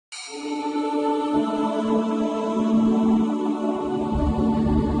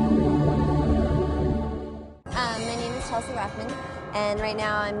Rochman, and right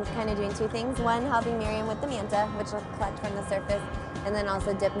now I'm kind of doing two things. One, helping Miriam with the manta, which will collect from the surface, and then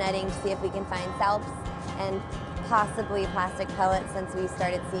also dip netting to see if we can find salps and possibly plastic pellets, since we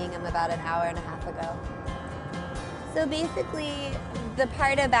started seeing them about an hour and a half ago. So basically, the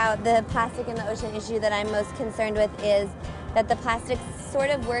part about the plastic in the ocean issue that I'm most concerned with is that the plastics sort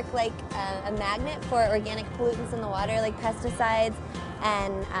of work like a magnet for organic pollutants in the water, like pesticides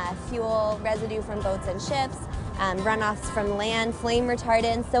and fuel residue from boats and ships, runoffs from land, flame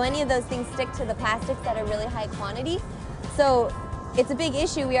retardants. So any of those things stick to the plastics at a really high quantity. So it's a big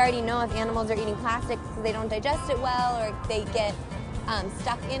issue. We already know if animals are eating plastic because they don't digest it well, or they get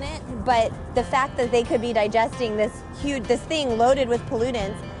stuck in it. But the fact that they could be digesting this thing loaded with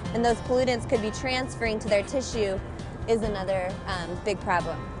pollutants, and those pollutants could be transferring to their tissue, is another big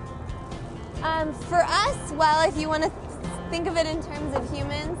problem. For us, well, if you want to think of it in terms of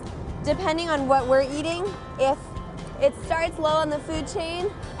humans, depending on what we're eating, if it starts low on the food chain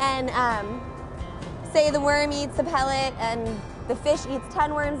and say the worm eats a pellet and the fish eats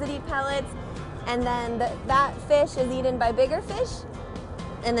 10 worms that eat pellets, and then that fish is eaten by bigger fish,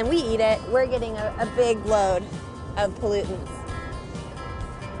 and then we eat it, we're getting a big load of pollutants.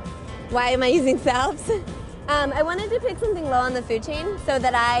 Why am I using salps? I wanted to pick something low on the food chain so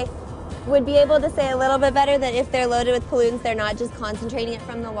that I would be able to say a little bit better that if they're loaded with pollutants, they're not just concentrating it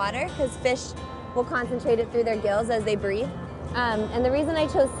from the water, because fish will concentrate it through their gills as they breathe. And the reason I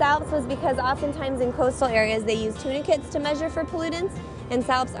chose salps was because oftentimes in coastal areas they use tunicates to measure for pollutants, and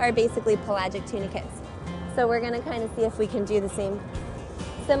salps are basically pelagic tunicates. So we're going to kind of see if we can do the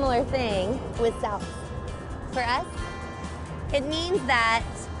similar thing with salps. For us, it means that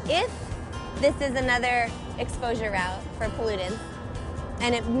if this is another exposure route for pollutants,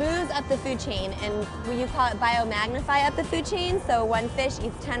 and it moves up the food chain, and you call it biomagnify up the food chain, so one fish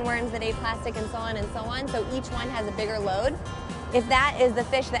eats 10 worms that ate plastic and so on, so each one has a bigger load. If that is the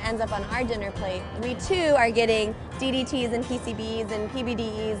fish that ends up on our dinner plate, we too are getting DDTs and PCBs and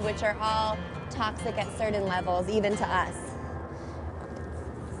PBDEs, which are all toxic at certain levels, even to us.